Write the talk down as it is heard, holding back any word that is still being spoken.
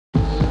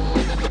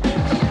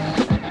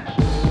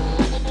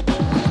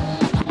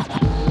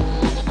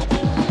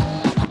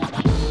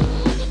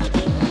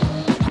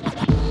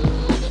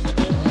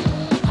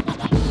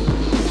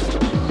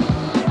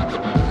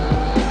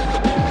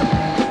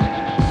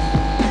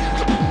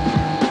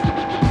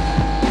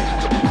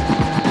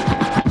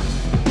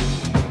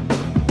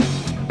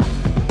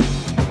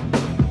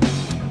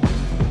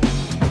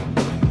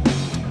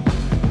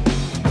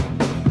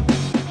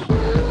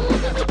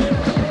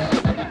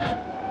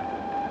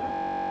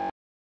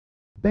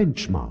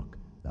Benchmark,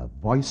 the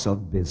voice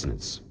of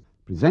business.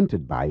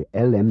 Presented by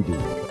LMD.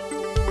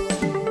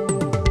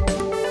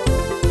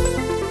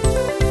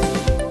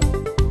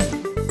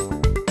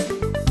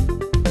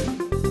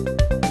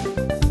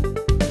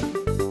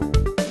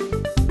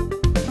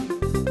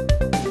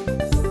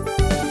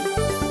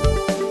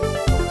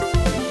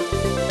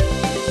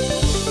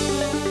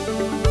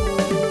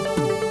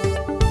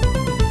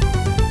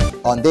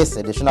 On this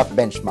edition of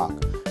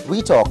Benchmark,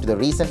 we talk to the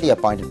recently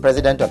appointed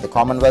President of the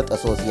Commonwealth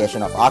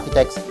Association of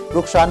Architects,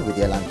 Rukshan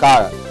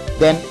Widyalankara.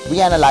 Then we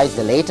analyze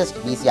the latest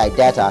BCI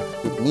data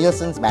with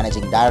Nielsen's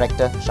Managing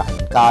Director,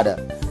 Shaheen Cader.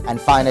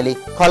 And finally,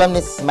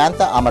 columnist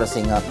Samantha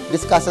Amerasinghe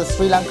discusses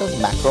Sri Lanka's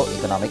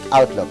macroeconomic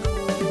outlook.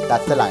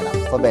 That's the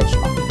lineup for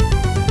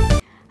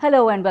Benchmark.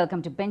 Hello and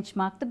welcome to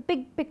Benchmark, the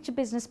big picture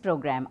business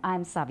program.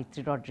 I'm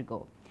Savitri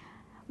Rodrigo.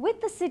 With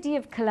the city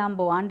of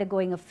Colombo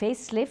undergoing a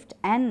facelift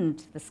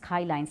and the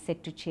skyline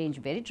set to change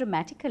very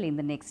dramatically in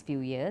the next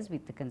few years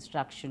with the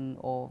construction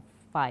of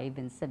 5-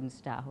 and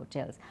 7-star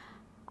hotels,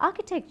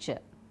 architecture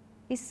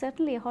is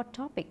certainly a hot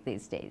topic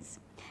these days.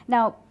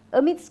 Now,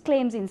 amidst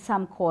claims in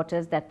some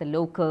quarters that the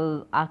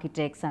local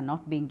architects are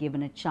not being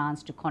given a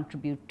chance to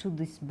contribute to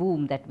this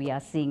boom that we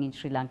are seeing in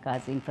Sri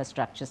Lanka's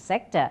infrastructure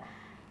sector,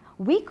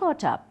 we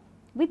caught up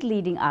with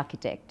leading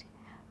architect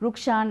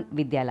Rukshan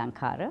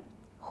Widyalankara,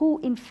 who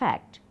in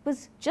fact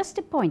was just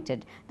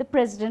appointed the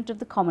President of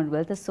the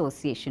Commonwealth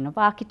Association of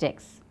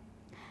Architects.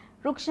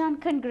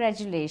 Rukshan,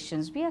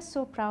 congratulations. We are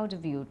so proud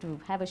of you to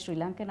have a Sri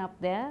Lankan up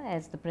there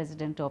as the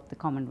President of the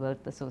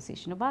Commonwealth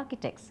Association of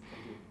Architects.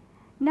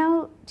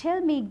 Now,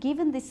 tell me,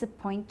 given this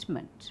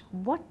appointment,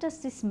 what does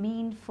this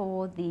mean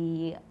for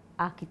the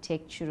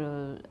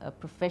architectural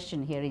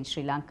profession here in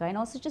Sri Lanka? And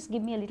also just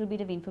give me a little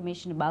bit of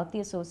information about the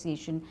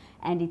association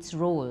and its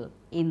role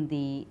in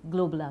the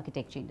global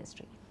architecture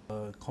industry.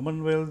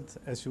 Commonwealth,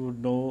 as you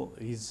would know,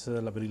 is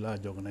a very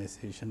large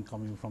organization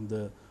coming from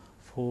the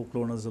 4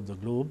 corners of the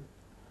globe.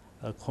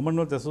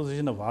 Commonwealth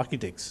Association of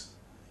Architects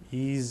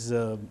is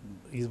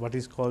what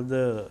is called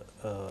the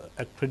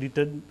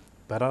accredited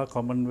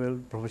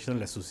para-Commonwealth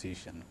professional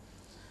association.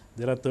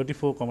 There are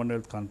 34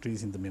 Commonwealth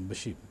countries in the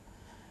membership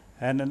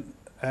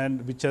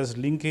and which has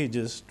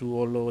linkages to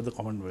all over the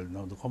Commonwealth.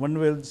 Now, the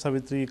Commonwealth,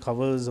 Savitri,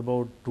 covers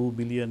about 2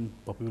 billion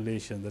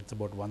population, that's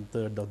about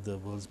 1/3 of the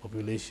world's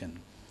population.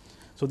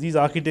 So, these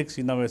architects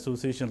in our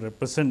association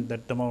represent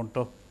that amount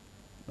of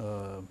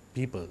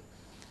people.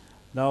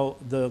 Now,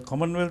 the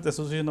Commonwealth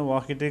Association of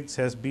Architects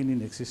has been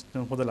in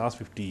existence for the last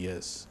 50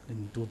 years.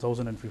 In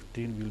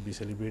 2015, we will be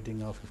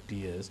celebrating our 50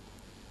 years.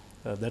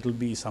 That will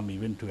be some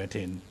event to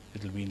attend.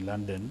 It will be in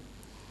London.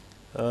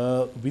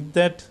 With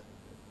that,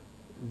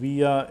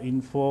 we are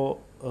in for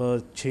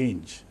a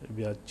change.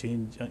 We are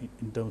change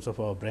in terms of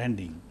our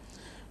branding.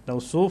 Now,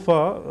 so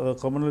far,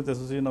 Commonwealth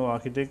Association of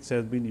Architects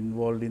has been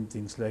involved in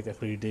things like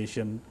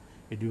accreditation,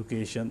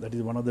 education. That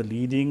is one of the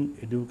leading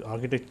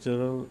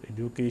architectural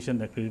education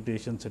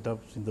accreditation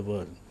setups in the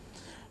world.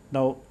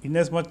 Now, in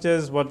as much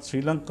as what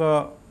Sri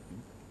Lanka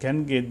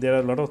can get, there are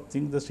a lot of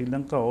things that Sri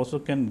Lanka also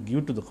can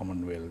give to the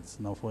Commonwealth.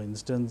 Now, for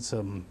instance,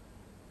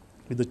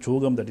 with the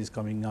Chogam that is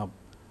coming up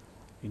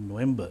in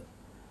November,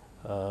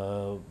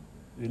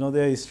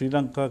 Sri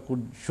Lanka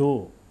could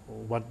show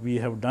what we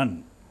have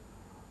done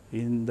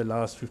in the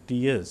last 50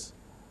 years.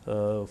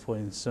 For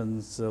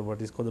instance,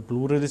 what is called the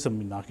pluralism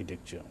in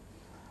architecture.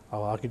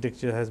 Our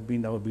architecture has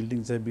been, our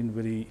buildings have been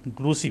very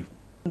inclusive.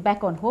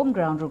 Back on home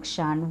ground,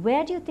 Rukshan,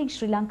 where do you think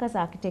Sri Lanka's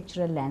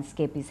architectural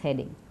landscape is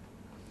heading?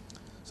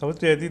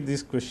 Savitri, I think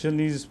this question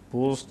is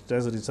posed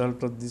as a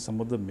result of some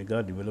of the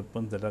mega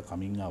developments that are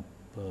coming up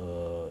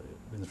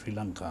in Sri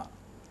Lanka,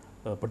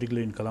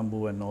 particularly in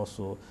Colombo, and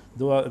also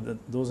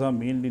those are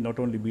mainly not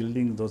only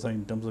buildings, those are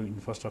in terms of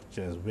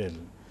infrastructure as well.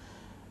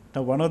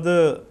 Now, one of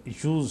the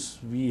issues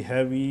we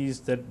have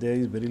is that there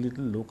is very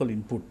little local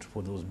input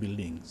for those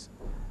buildings,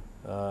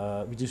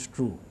 which is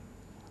true.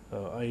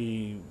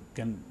 I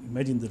can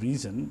imagine the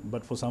reason,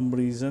 but for some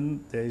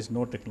reason there is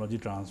no technology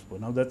transfer.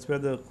 Now, that's where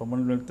the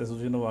Commonwealth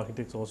Association of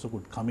Architects also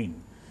could come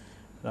in.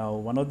 Now,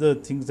 one of the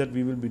things that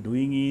we will be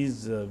doing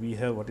is we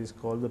have what is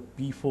called the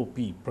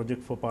P4P,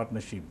 Project for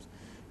Partnerships,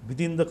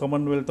 within the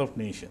Commonwealth of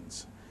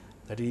Nations.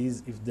 That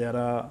is, if there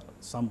are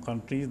some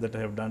countries that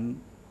have done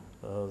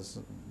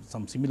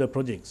some similar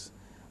projects,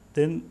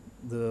 then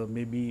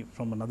maybe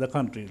from another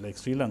country like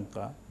Sri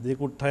Lanka, they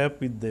could tie up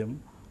with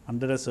them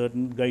under a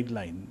certain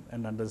guideline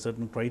and under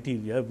certain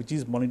criteria, which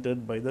is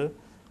monitored by the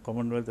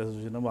Commonwealth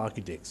Association of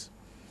Architects.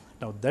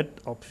 Now, that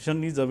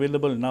option is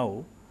available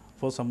now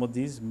for some of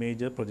these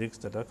major projects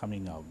that are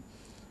coming out.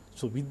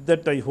 So, with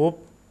that, I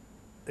hope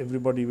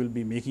everybody will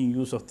be making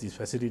use of this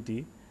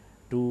facility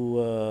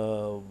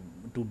to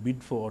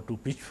bid for or to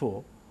pitch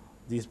for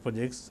these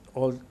projects.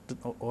 All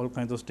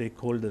kinds of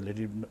stakeholders.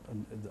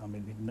 I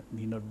mean, it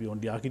need not be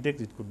only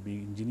architects; it could be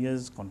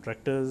engineers,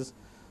 contractors,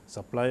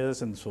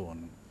 suppliers, and so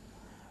on.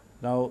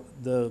 Now,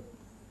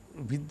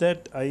 with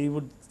that, I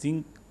would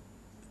think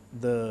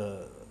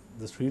the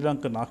Sri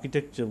Lankan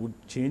architecture would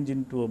change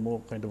into a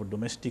more kind of a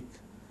domestic,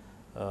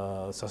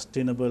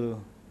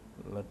 sustainable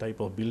type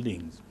of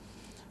buildings.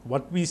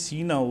 What we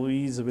see now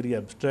is a very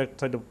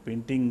abstract side of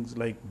paintings,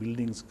 like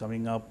buildings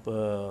coming up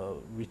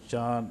which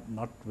are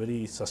not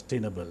very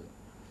sustainable.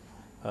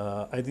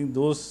 I think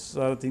those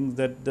are things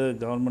that the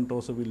government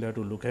also will have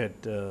to look at,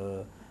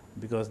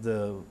 because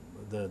the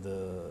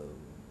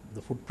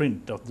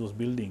footprint of those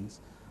buildings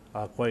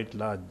are quite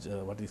large,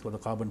 what is called the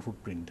carbon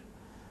footprint.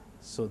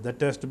 So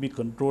that has to be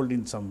controlled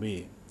in some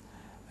way.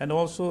 And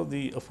also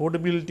the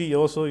affordability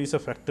also is a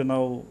factor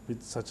now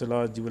with such a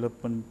large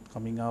development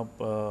coming up.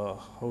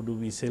 How do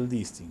we sell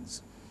these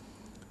things?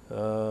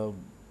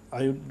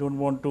 I don't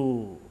want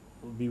to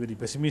be very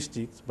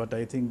pessimistic, but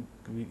I think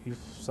if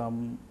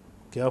some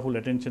careful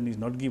attention is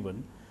not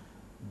given,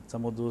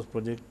 some of those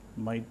projects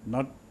might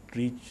not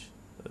reap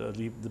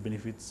the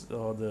benefits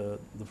or the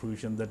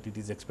fruition that it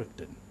is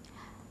expected.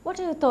 What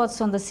are your thoughts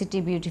on the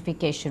city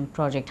beautification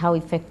project? How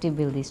effective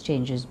will these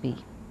changes be?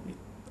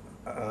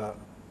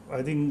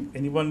 I think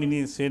anyone in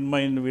his sane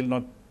mind will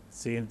not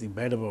say anything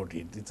bad about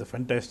it. It's a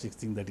fantastic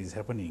thing that is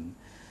happening.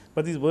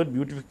 But this word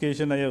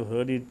beautification, I have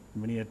heard it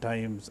many a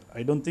times.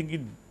 I don't think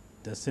it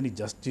does any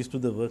justice to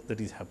the work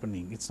that is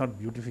happening. It's not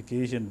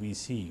beautification we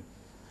see.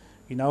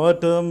 In our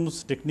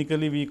terms,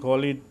 technically we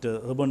call it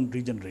urban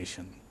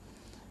regeneration.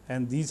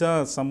 And these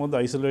are some of the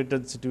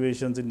isolated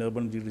situations in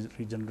urban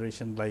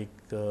regeneration, like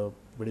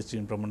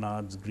pedestrian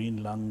promenades,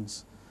 green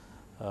lungs,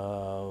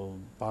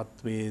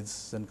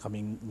 pathways and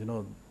coming,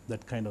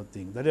 that kind of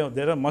thing.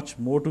 There are much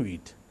more to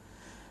it.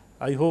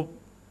 I hope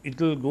it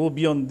will go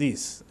beyond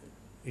this.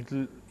 It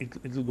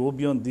will go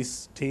beyond this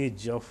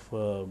stage of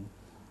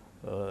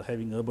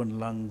having urban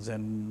lungs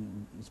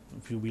and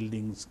few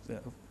buildings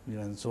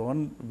and so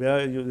on,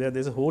 where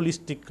there's a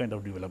holistic kind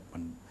of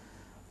development,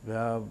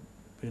 where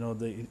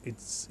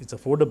it's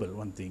affordable,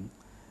 one thing,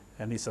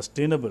 and is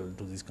sustainable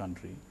to this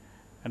country,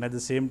 and at the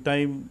same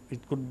time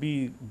it could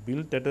be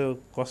built at a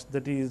cost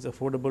that is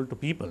affordable to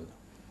people.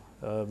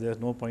 There's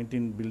no point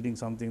in building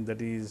something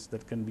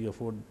that can be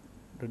afforded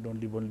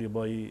only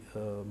by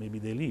maybe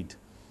the elite.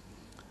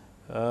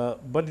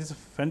 But it's a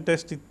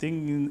fantastic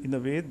thing in a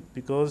way,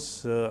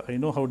 because I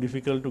know how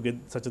difficult to get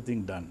such a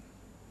thing done.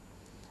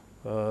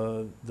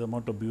 The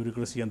amount of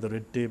bureaucracy and the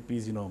red tape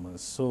is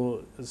enormous.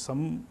 So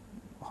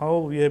somehow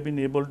we have been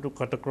able to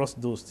cut across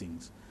those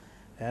things,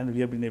 and we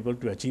have been able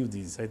to achieve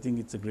this. I think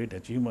it's a great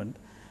achievement,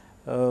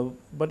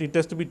 but it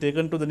has to be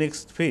taken to the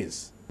next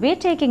phase. We're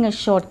taking a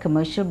short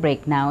commercial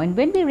break now, and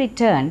when we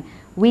return,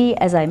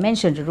 as I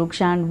mentioned,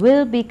 Rukshan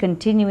will be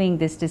continuing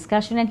this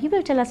discussion, and he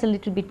will tell us a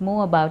little bit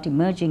more about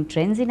emerging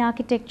trends in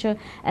architecture,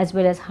 as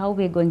well as how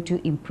we're going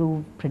to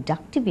improve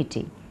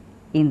productivity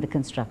in the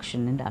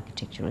construction and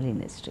architectural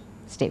industry.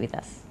 Stay with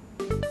us.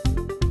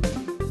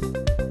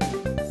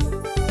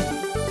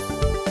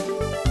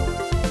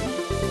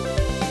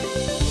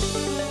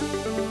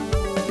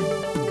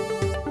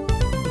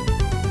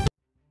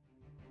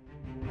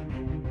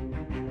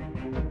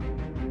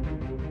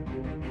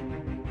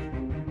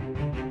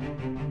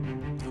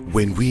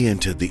 When we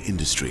entered the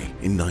industry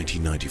in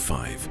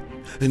 1995,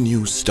 a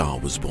new star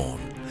was born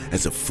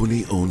as a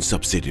fully owned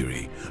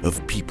subsidiary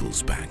of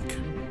People's Bank.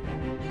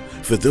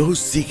 For those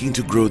seeking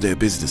to grow their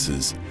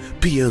businesses,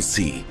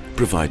 PLC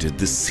provided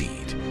the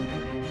seed.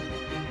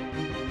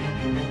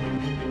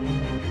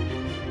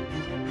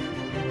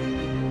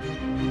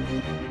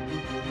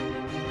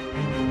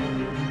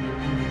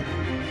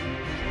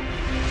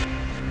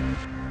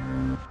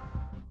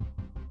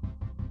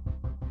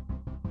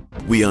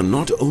 We are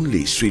not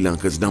only Sri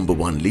Lanka's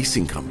 #1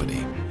 leasing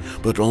company,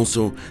 but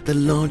also the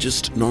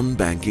largest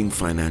non-banking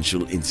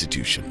financial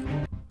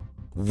institution.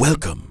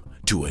 Welcome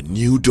to a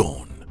new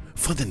dawn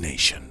for the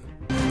nation.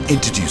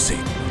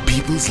 Introducing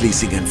People's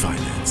Leasing and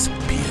Finance,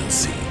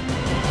 PLC.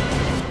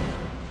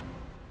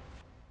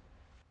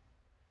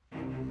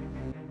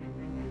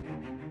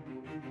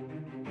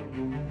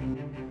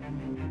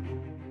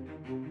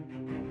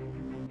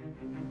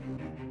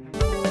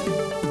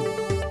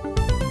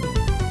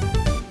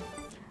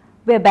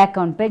 We're back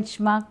on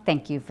Benchmark.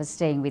 Thank you for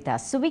staying with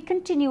us. So we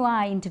continue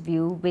our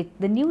interview with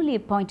the newly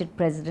appointed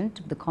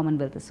president of the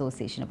Commonwealth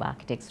Association of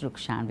Architects,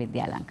 Rukshan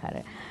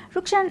Widyalankara.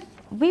 Rukshan,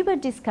 we were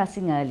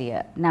discussing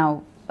earlier,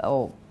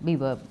 we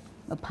were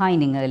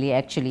opining earlier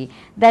actually,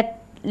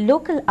 that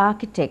local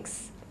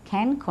architects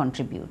can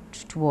contribute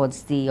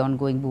towards the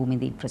ongoing boom in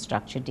the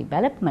infrastructure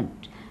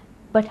development.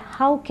 But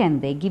how can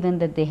they, given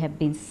that they have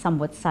been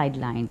somewhat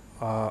sidelined?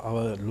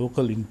 Our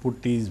local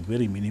input is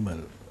very minimal.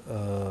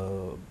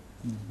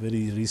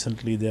 Very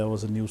recently there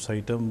was a news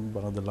item,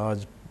 one of the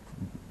large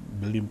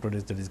building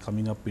projects that is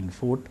coming up in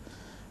Fort.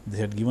 They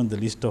had given the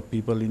list of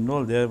people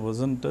involved. There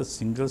wasn't a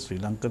single Sri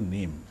Lankan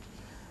name,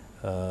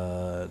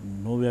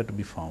 nowhere to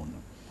be found.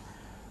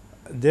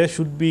 There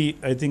should be,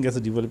 I think, as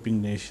a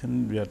developing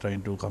nation, we are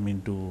trying to come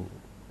into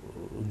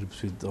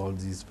grips with all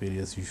these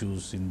various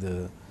issues in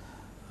the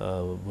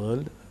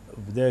world.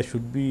 There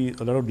should be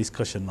a lot of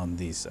discussion on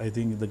this. I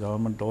think the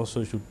government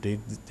also should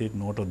take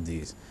note of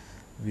this.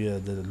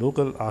 The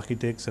local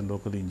architects and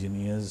local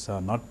engineers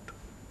are not,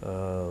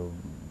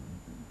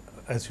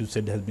 as you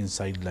said, has been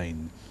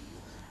sidelined.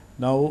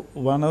 Now,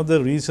 one of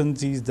the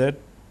reasons is that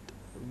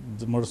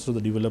most of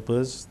the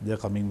developers, they are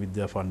coming with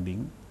their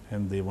funding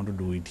and they want to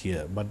do it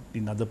here. But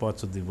in other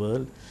parts of the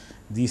world,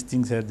 these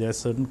things have their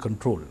certain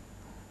control,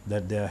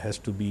 that there has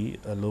to be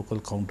a local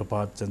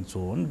counterparts and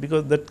so on,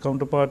 because that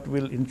counterpart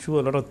will ensure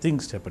a lot of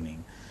things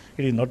happening.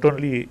 It is not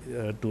only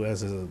to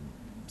as a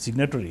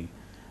signatory,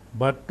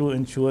 but to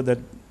ensure that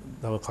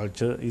our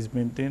culture is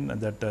maintained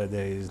and that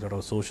there is a lot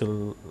of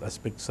social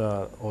aspects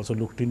are also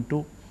looked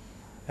into.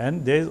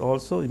 And there is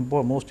also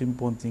most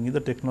important thing is the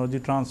technology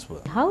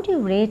transfer. How do you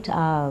rate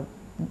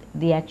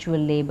the actual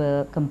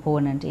labor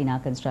component in our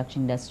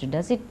construction industry?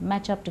 Does it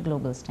match up to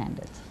global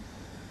standards?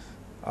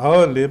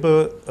 Our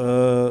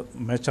labor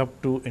match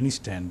up to any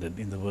standard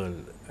in the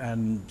world,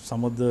 and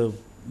some of the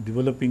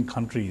developing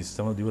countries,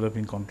 some of the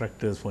developing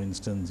contractors, for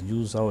instance,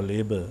 use our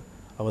labor,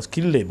 our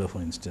skilled labor,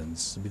 for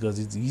instance, because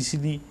it's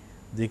easily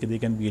they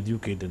can be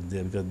educated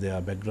there because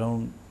their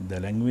background, their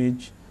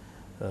language,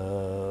 they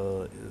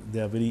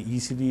are very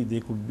easily they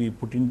could be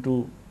put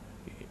into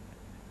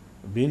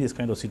various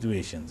kind of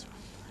situations.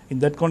 In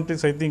that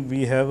context, I think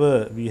we have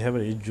an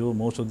edge over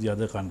most of the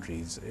other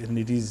countries, and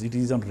it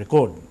is on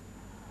record.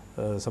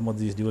 Some of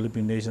these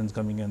developing nations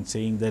coming and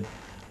saying that,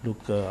 look,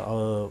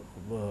 our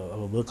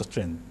worker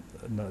strength,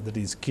 that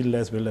is skilled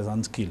as well as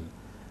unskilled,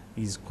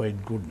 is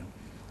quite good.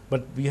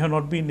 But we have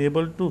not been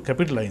able to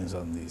capitalize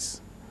on this.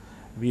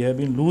 We have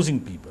been losing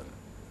people.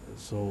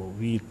 So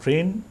we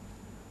train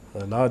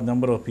a large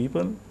number of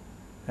people,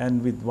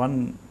 and with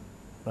one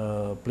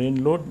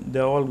plane load, they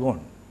are all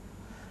gone.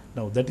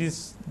 Now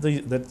that's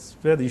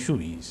where the issue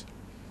is.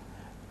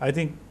 I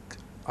think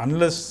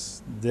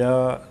unless they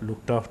are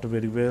looked after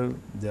very well,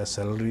 their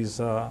salaries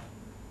are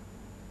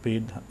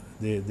paid,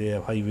 they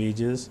have high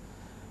wages,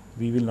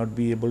 we will not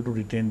be able to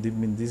retain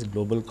them in this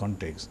global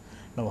context.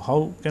 Now,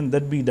 how can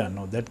that be done?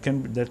 Now, that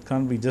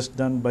can't be just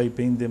done by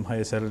paying them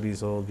higher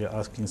salaries or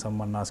asking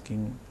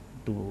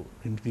to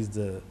increase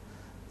the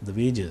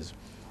wages.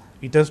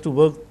 It has to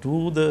work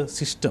through the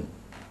system.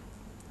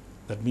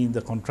 That means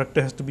the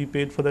contractor has to be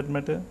paid for that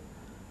matter.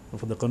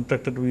 For the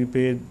contractor to be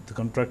paid, the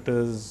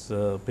contractor's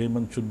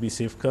payment should be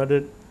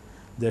safeguarded.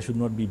 There should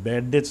not be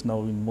bad debts.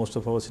 Now, in most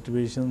of our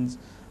situations,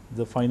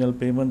 the final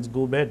payments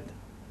go bad.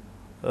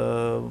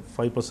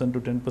 5% to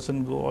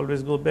 10%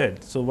 always go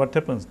bad. So what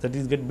happens? That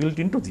is get built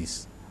into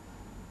this.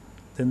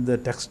 Then the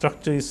tax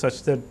structure is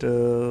such that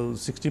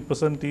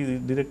 60%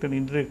 is direct and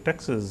indirect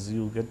taxes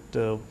you get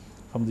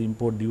from the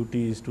import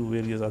duties to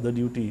various other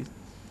duties.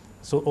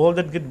 So all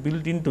that get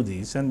built into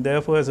this, and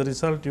therefore as a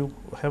result you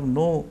have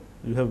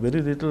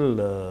very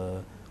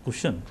little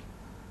cushion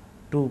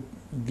to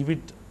give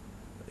it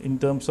in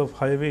terms of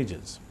higher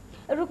wages.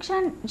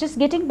 Rukshan, just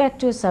getting back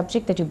to a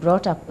subject that you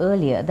brought up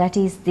earlier, that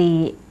is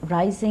the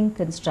rising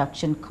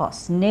construction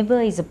costs.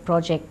 Never is a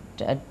project,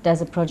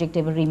 does a project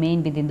ever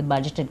remain within the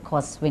budgeted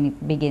costs when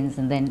it begins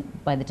and then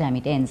by the time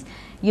it ends.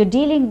 You're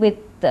dealing with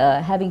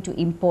having to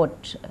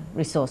import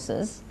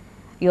resources,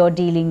 you're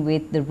dealing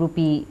with the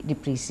rupee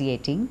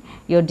depreciating,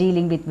 you're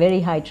dealing with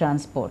very high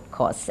transport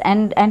costs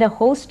and a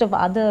host of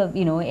other,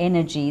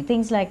 energy,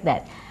 things like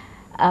that.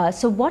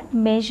 So what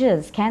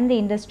measures can the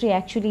industry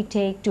actually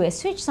take to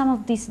assuage some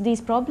of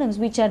these problems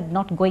which are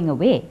not going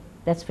away,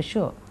 that's for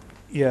sure?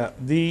 Yeah,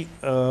 there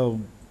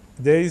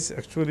is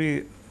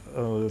actually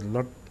a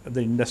lot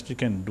the industry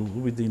can do,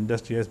 which the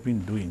industry has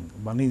been doing.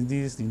 One is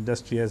this, the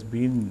industry has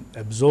been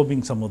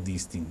absorbing some of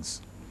these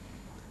things,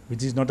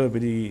 which is not a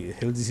very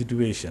healthy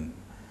situation.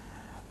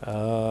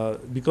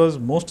 Because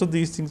most of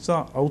these things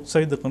are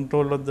outside the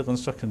control of the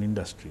construction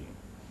industry.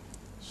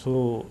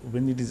 So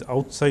when it is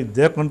outside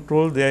their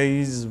control, there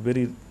is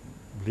very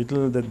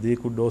little that they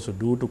could also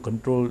do to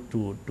control,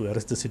 to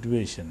arrest the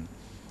situation.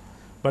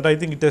 But I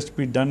think it has to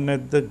be done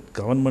at the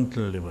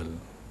governmental level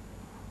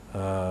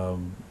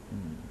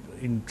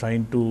in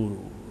trying to,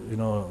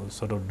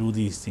 sort of do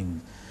these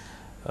things.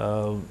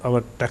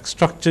 Our tax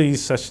structure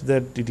is such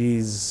that it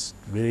is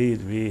very,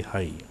 very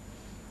high.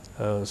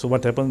 So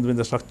what happens when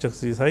the structure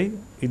is high?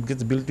 It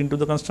gets built into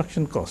the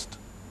construction cost,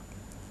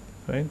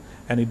 right?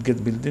 And it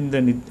gets built in,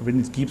 then when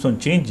it keeps on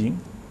changing,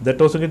 that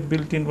also gets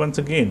built in once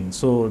again.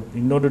 So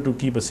in order to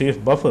keep a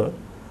safe buffer,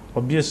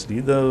 obviously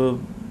the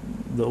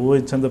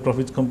overheads and the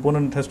profits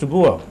component has to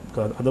go up,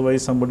 because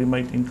otherwise somebody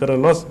might incur a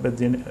loss at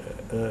the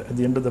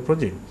end of the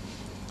project.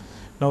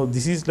 Now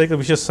this is like a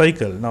vicious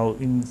cycle. Now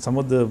in some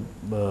of the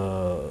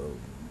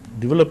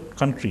developed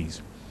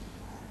countries,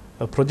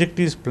 a project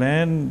is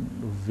planned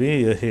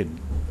way ahead,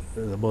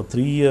 about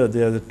 3 years.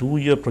 There is a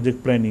 2-year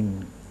project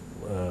planning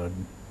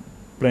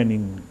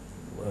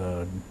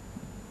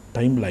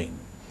timeline.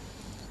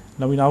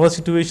 Now in our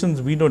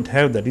situations we don't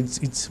have that.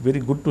 It's very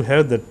good to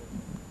have that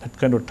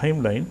kind of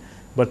timeline,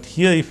 but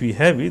here if we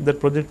have it, that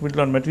project will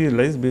not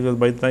materialize, because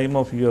by the time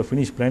of you are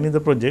finished planning the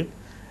project,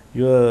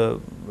 your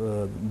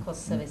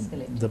costs have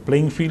escalated. The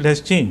playing field has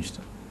changed,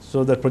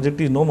 so that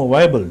project is no more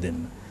viable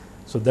then.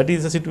 So that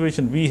is the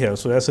situation we have.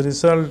 So as a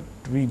result,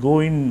 we go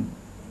in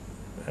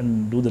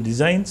and do the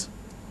designs,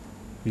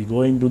 we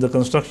go into the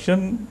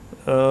construction,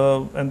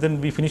 and then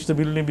we finish the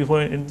building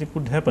before anything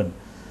could happen.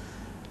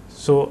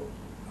 So,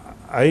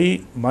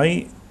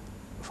 my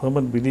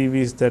fervent belief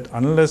is that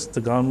unless the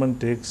government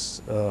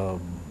takes a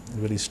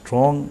very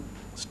strong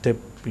step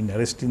in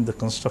arresting the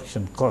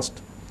construction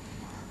cost,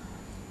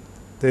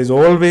 there is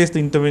always the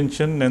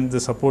intervention and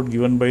the support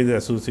given by the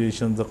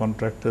associations, the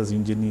contractors,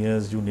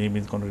 engineers, you name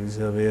it, contractors,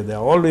 surveyor. They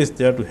are always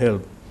there to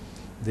help.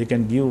 They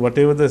can give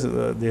whatever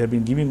they have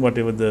been giving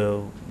whatever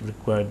the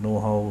required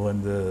know-how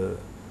and the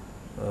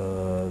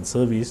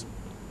service,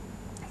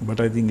 but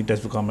I think it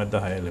has to come at the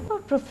higher level. For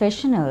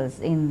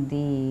professionals in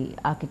the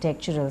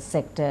architectural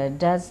sector,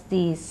 does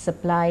the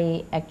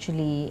supply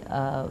actually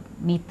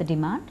meet the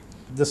demand?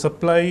 The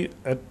supply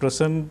at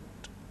present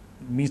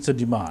meets the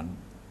demand,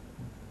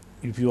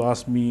 if you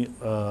ask me,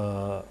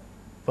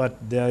 but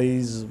there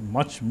is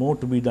much more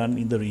to be done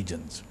in the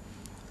regions.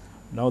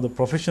 Now the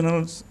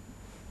professionals,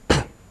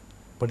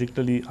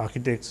 particularly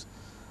architects,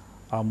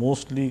 are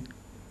mostly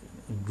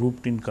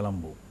grouped in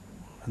Colombo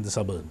and the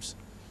suburbs.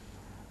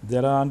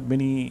 There aren't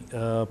many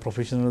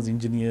professionals,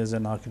 engineers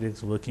and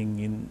architects working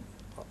in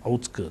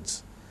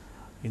outskirts,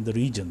 in the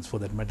regions for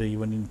that matter.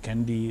 Even in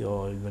Kandy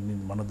or even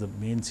in one of the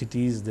main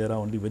cities, there are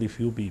only very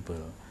few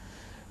people.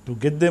 To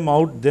get them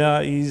out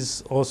there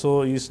is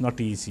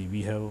not easy.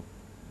 We have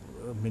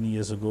many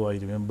years ago, I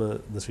remember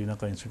the Sri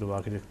Lanka Institute of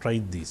Architects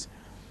tried this,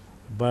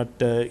 but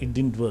it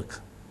didn't work.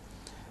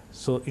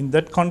 So in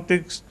that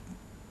context,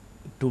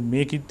 to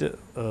make it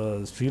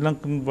Sri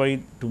Lankan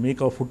wide, to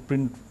make our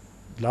footprint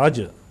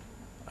larger,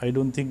 I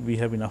don't think we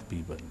have enough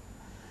people.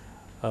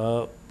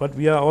 But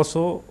we are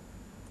also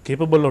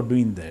capable of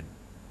doing that.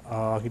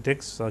 Our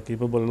architects are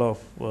capable of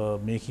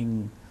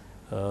making,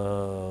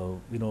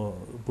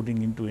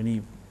 putting into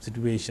any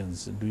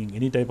situations, doing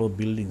any type of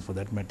buildings for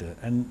that matter,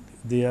 and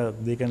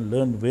they can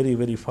learn very,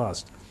 very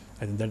fast.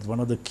 I think that's one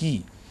of the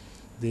key.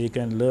 They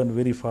can learn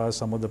very fast.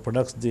 Some of the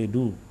products they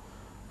do,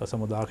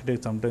 some of the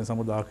architects, sometimes some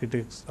of the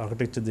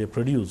architecture they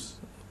produce,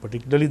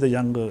 particularly the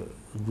younger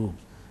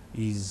groups,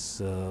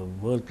 is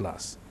world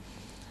class.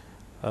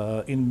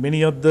 In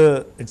many of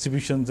the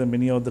exhibitions and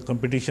many of the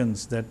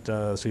competitions that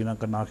Sri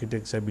Lankan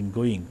architects have been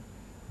going,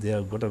 they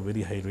have got a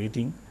very high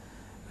rating,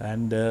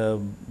 and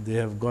they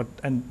have got,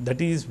 and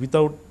that is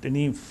without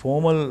any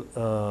formal,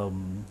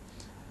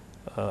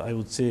 I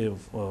would say,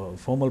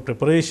 formal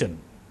preparation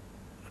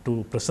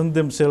to present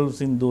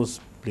themselves in those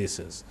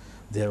places.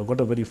 They have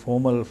got a very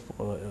formal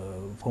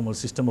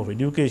system of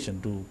education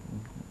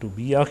to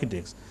be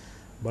architects,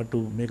 but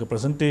to make a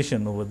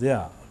presentation over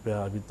there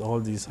with all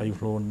these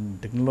high-flown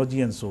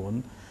technology and so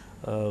on,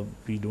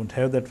 we don't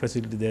have that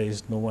facility. There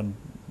is no one,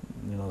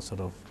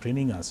 sort of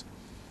training us.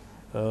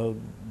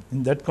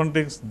 In that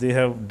context, they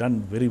have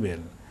done very well.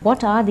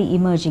 What are the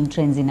emerging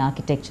trends in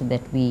architecture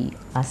that we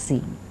are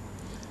seeing?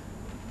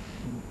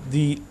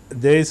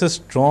 There is a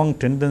strong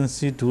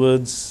tendency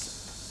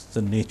towards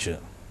the nature.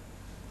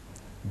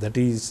 That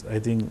is, I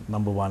think,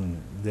 number one.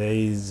 There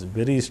is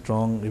very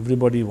strong,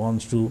 everybody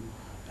wants to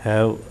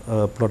have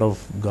a plot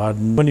of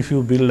garden. Even if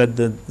you build at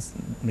the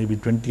maybe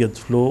 20th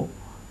floor,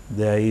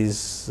 there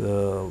is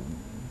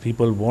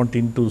people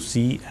wanting to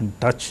see and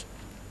touch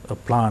a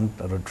plant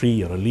or a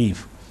tree or a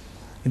leaf.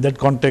 In that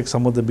context,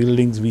 some of the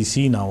buildings we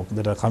see now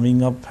that are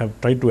coming up have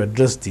tried to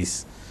address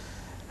this,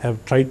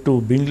 have tried to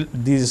build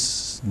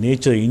this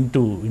nature in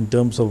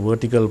terms of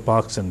vertical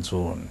parks and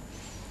so on.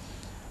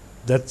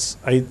 That's,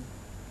 I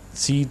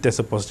see it as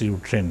a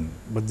positive trend,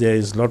 but there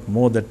is a lot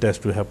more that has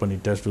to happen.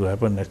 It has to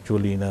happen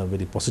actually in a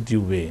very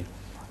positive way,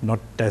 not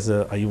as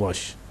a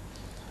eyewash.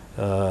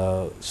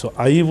 So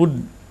I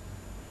would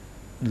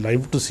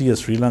like to see a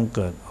Sri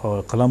Lanka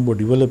or Colombo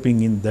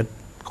developing in that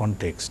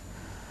context,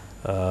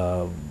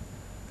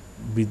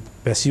 with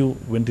passive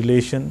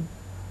ventilation,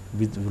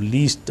 with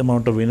least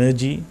amount of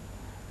energy,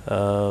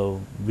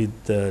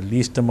 with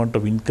least amount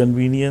of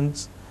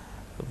inconvenience,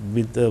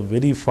 with a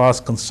very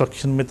fast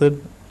construction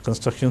method,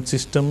 construction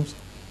systems.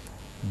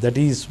 That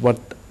is what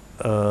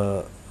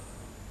I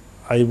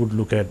would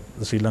look at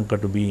Sri Lanka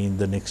to be in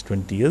the next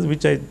 20 years,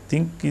 which I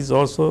think is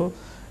also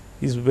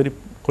very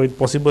quite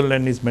possible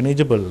and is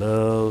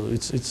manageable.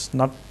 It's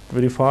not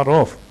very far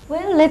off.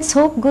 Well, let's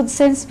hope good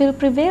sense will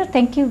prevail.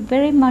 Thank you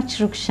very much,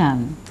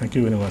 Rukshan. Thank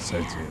you very much,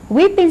 Saitri.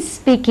 We've been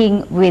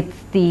speaking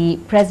with the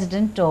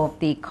President of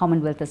the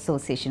Commonwealth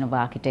Association of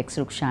Architects,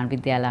 Rukshan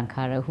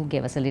Widyalankara, who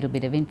gave us a little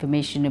bit of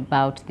information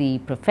about the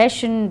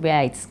profession,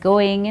 where it's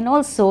going, and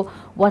also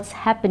what's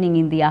happening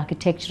in the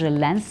architectural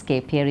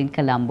landscape here in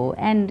Colombo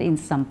and in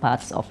some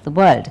parts of the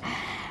world.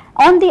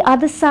 On the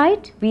other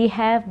side, we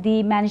have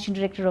the Managing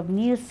Director of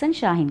Nielsen,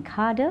 Shaheen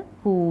Cader,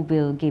 who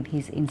will give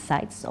his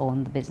insights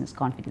on the Business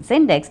Confidence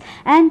Index.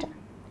 And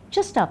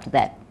just after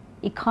that,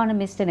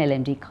 economist and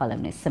LMD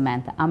columnist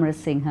Samantha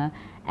Amerasinghe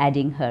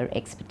adding her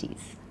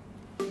expertise.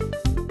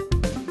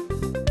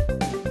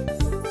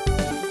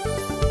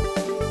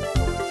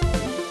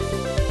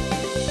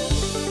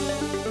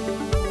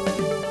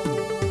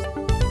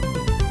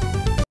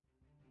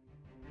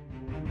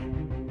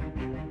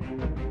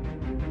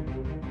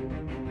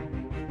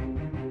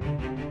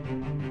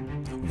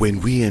 When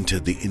we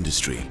entered the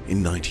industry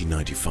in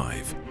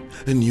 1995,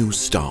 a new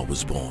star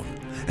was born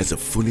as a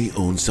fully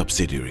owned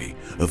subsidiary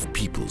of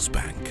People's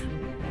Bank.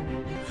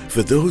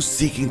 For those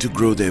seeking to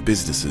grow their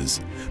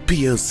businesses,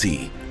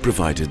 PLC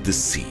provided the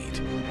seed.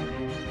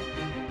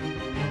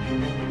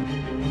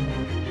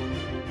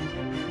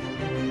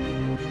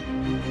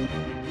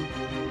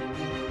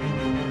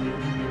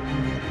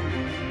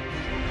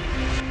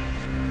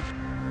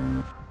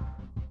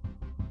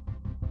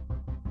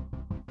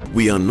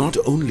 We are not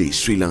only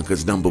Sri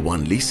Lanka's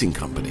 #1 leasing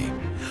company,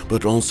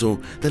 but also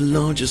the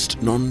largest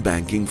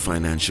non-banking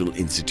financial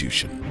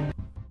institution.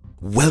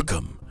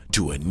 Welcome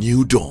to a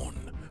new dawn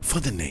for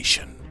the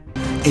nation.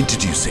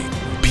 Introducing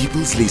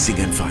People's Leasing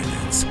and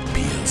Finance,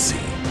 PLC.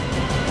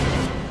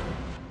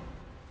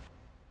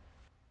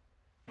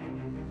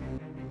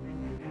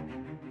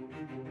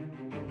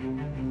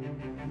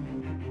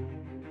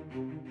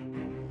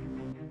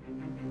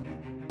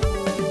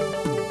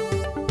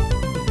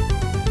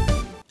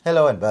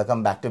 Hello and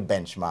welcome back to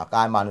Benchmark.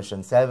 I'm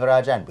Anushan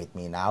Selvaraj and with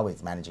me now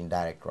is Managing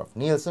Director of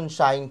Nielsen,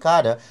 Shaheen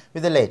Cader,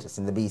 with the latest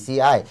in the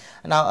BCI.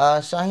 Now,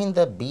 Shaheen,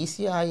 the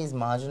BCI is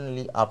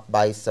marginally up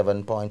by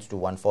 7 points to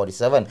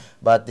 147,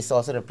 but this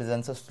also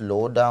represents a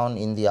slowdown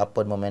in the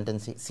upward momentum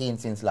seen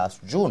since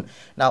last June.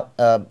 Now,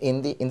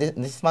 in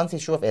this month's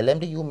issue of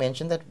LMD, you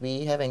mentioned that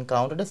we have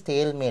encountered a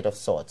stalemate of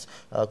sorts.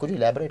 Could you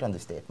elaborate on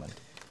this statement?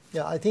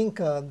 Yeah, I think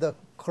the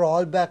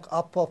crawl back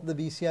up of the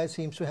BCI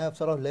seems to have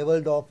sort of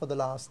leveled off for the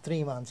last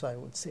 3 months, I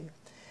would say.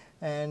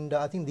 And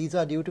I think these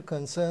are due to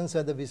concerns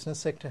that the business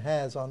sector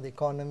has on the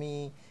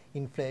economy,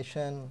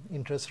 inflation,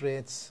 interest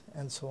rates,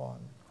 and so on.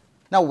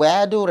 Now,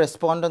 where do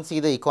respondents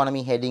see the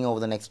economy heading over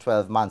the next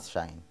 12 months,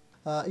 Shaheen?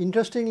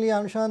 Interestingly,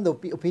 Anshan, the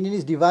opinion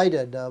is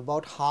divided.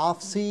 About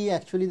half see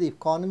actually the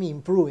economy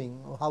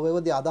improving. However,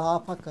 the other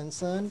half are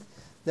concerned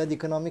that the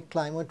economic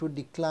climate would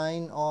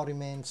decline or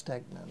remain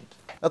stagnant.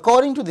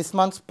 According to this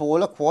month's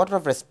poll, a quarter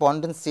of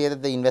respondents say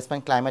that the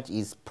investment climate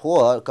is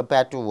poor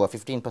compared to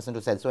 15%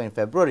 who said so in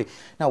February.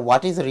 Now,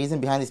 what is the reason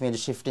behind this major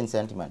shift in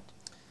sentiment?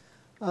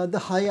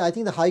 I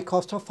think the high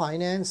cost of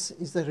finance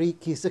is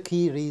the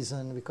key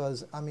reason,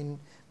 because I mean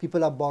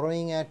people are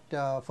borrowing at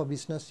for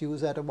business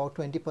use at about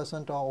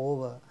 20% or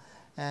over,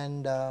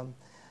 and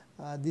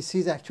this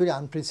is actually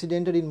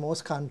unprecedented in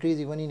most countries,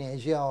 even in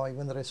Asia or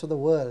even the rest of the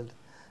world,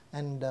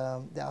 and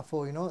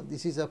therefore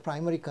this is a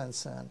primary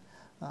concern.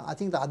 I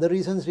think the other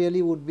reasons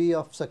really would be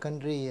of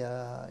secondary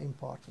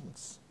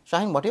importance.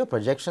 Shaheen, what are your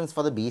projections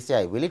for the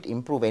BCI? Will it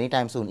improve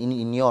anytime soon,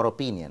 in your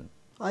opinion?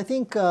 I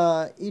think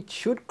it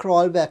should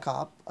crawl back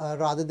up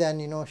rather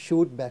than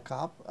shoot back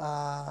up,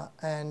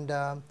 and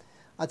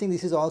I think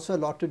this is also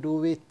a lot to do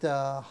with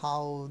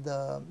how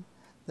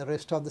the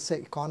rest of the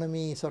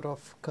economy sort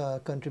of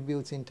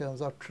contributes in terms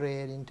of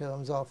trade, in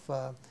terms of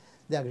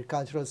the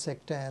agricultural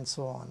sector, and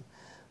so on.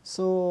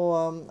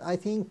 So I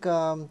think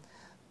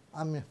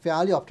I'm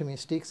fairly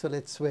optimistic, so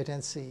let's wait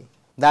and see.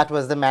 That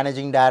was the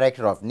Managing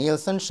Director of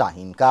Nielsen,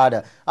 Shaheen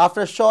Cader. After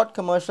a short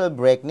commercial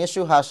break,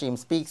 Nishu Hashim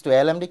speaks to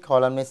LMD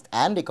columnist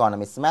and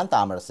economist Samantha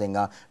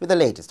Amerasinghe with the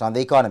latest on the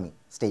economy.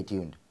 Stay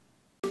tuned.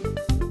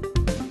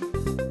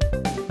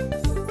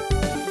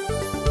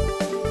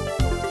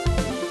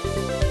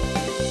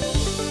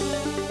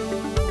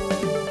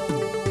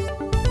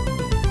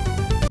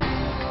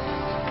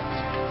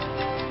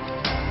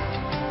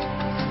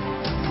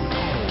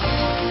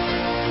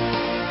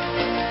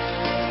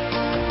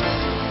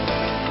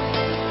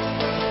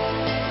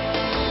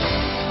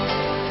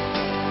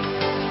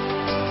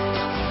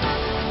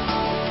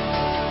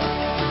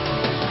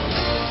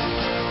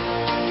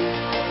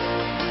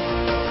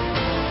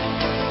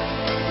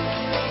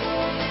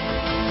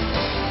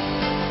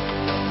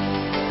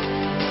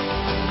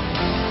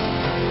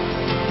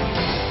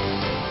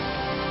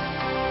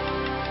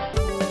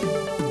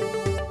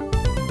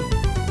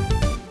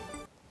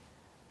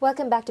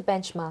 Welcome back to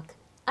Benchmark.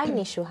 I'm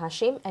Nishu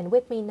Hashim, and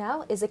with me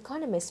now is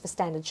economist for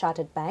Standard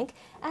Chartered Bank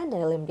and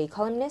LMD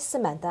columnist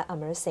Samantha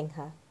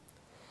Amerasinghe.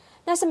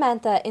 Now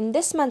Samantha, in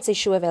this month's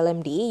issue of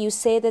LMD, you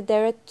say that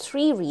there are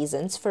 3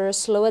 reasons for a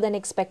slower than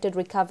expected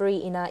recovery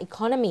in our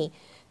economy.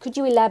 Could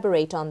you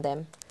elaborate on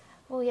them?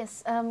 Well,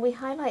 yes, we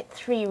highlight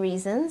 3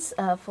 reasons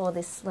for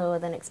this slower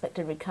than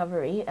expected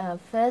recovery.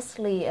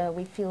 Firstly,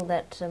 we feel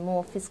that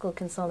more fiscal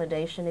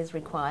consolidation is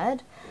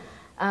required.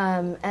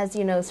 As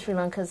you know, Sri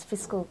Lanka's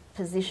fiscal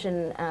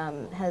position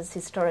has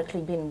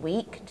historically been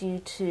weak due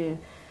to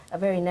a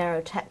very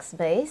narrow tax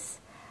base.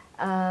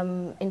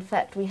 In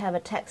fact, we have a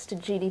tax to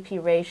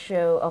GDP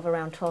ratio of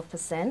around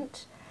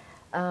 12%,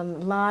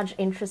 large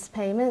interest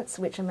payments,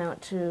 which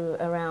amount to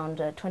around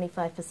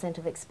 25%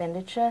 of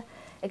expenditure,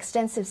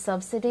 extensive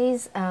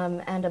subsidies,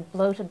 and a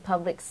bloated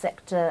public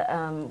sector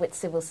with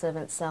civil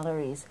servant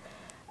salaries.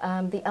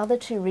 The other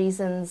 2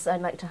 reasons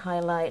I'd like to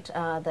highlight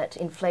are that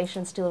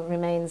inflation still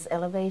remains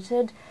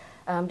elevated,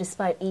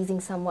 despite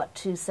easing somewhat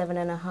to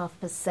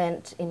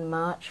 7.5% in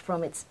March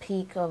from its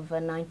peak of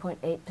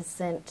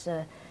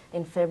 9.8%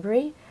 in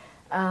February.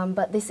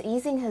 But this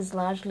easing has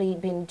largely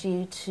been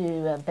due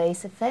to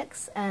base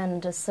effects,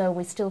 and so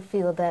we still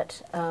feel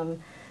that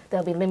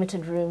there'll be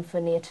limited room for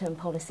near-term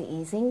policy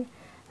easing.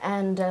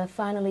 And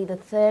finally, the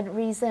third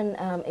reason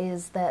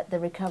is that the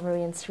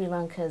recovery in Sri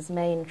Lanka's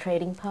main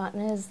trading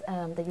partners,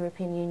 the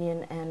European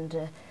Union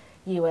and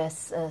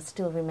US,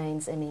 still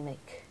remains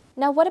anemic.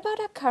 Now, what about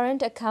our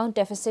current account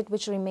deficit,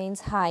 which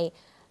remains high?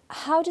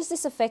 How does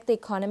this affect the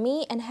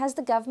economy, and has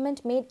the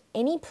government made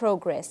any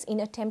progress in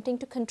attempting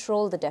to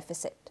control the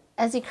deficit?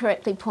 As you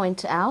correctly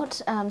point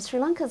out, Sri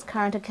Lanka's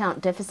current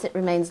account deficit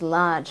remains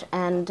large,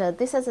 and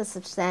this has a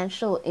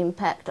substantial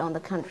impact on the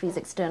country's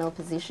external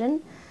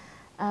position.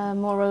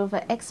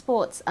 Moreover,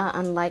 exports are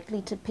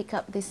unlikely to pick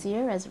up this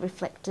year, as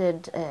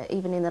reflected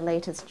even in the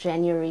latest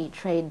January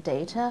trade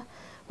data,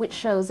 which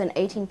shows an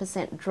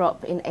 18%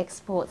 drop in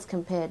exports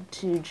compared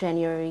to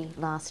January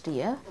last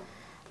year.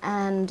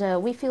 And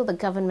we feel the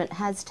government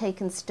has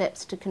taken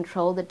steps to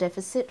control the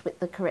deficit with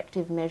the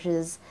corrective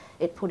measures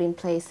it put in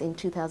place in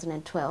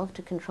 2012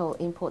 to control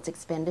imports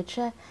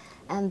expenditure.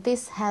 And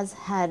this has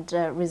had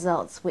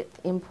results, with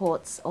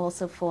imports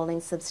also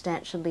falling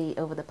substantially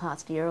over the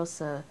past year or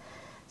so.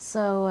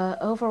 So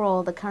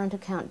overall, the current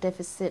account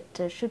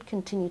deficit should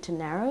continue to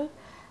narrow,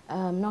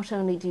 not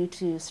only due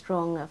to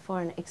strong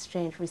foreign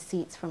exchange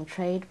receipts from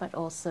trade, but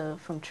also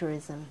from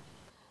tourism.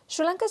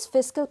 Sri Lanka's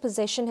fiscal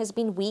position has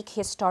been weak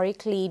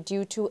historically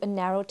due to a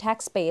narrow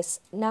tax base.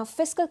 Now,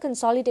 fiscal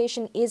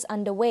consolidation is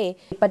underway,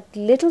 but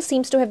little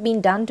seems to have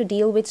been done to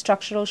deal with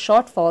structural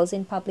shortfalls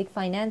in public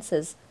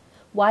finances.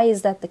 Why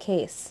is that the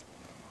case?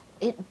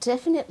 It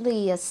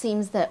definitely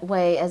seems that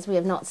way, as we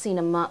have not seen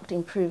a marked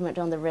improvement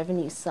on the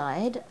revenue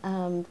side.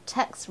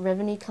 Tax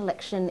revenue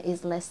collection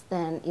is less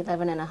than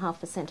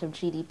 11.5% of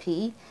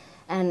GDP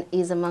and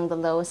is among the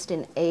lowest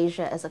in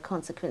Asia as a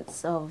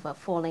consequence of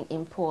falling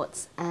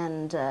imports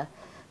and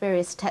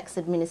various tax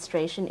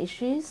administration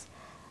issues.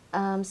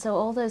 So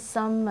although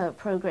some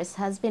progress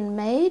has been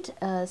made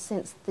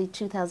since the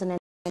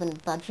 2011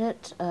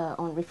 budget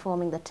on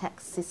reforming the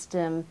tax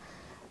system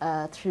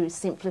through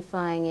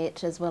simplifying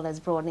it as well as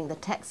broadening the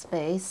tax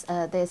base,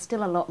 there's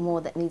still a lot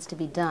more that needs to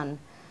be done.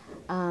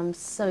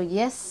 So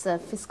yes,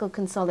 fiscal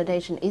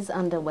consolidation is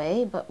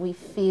underway, but we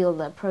feel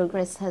that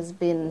progress has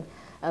been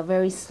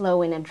very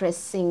slow in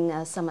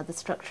addressing some of the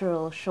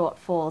structural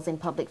shortfalls in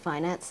public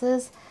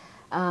finances.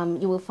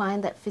 You will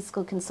find that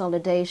fiscal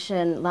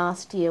consolidation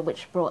last year,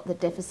 which brought the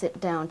deficit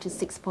down to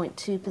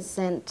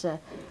 6.2%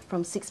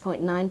 from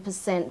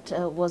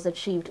 6.9%, was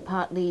achieved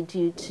partly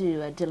due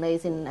to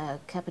delays in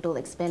capital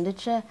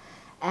expenditure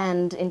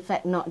and in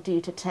fact not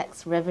due to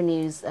tax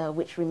revenues,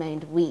 which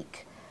remained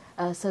weak.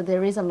 So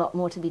there is a lot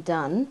more to be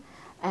done.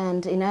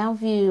 And in our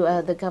view,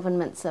 the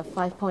government's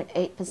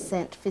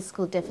 5.8%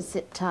 fiscal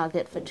deficit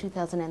target for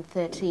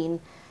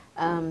 2013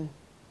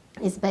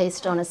 is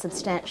based on a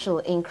substantial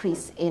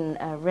increase in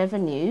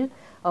revenue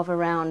of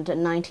around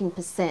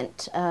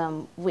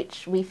 19%,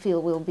 which we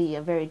feel will be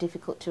very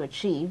difficult to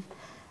achieve.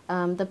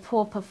 The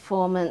poor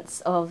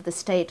performance of the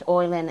state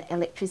oil and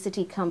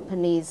electricity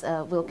companies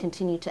will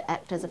continue to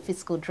act as a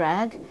fiscal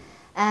drag.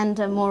 And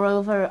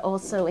moreover,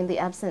 also in the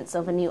absence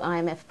of a new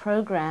IMF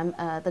program,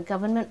 the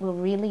government will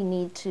really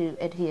need to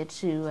adhere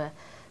to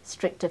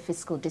stricter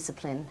fiscal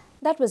discipline.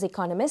 That was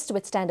economist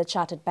with Standard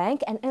Chartered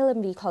Bank and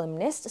LMD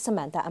columnist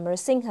Samantha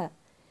Amerasinghe.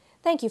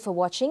 Thank you for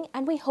watching,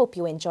 and we hope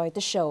you enjoyed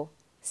the show.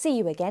 See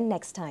you again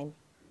next time.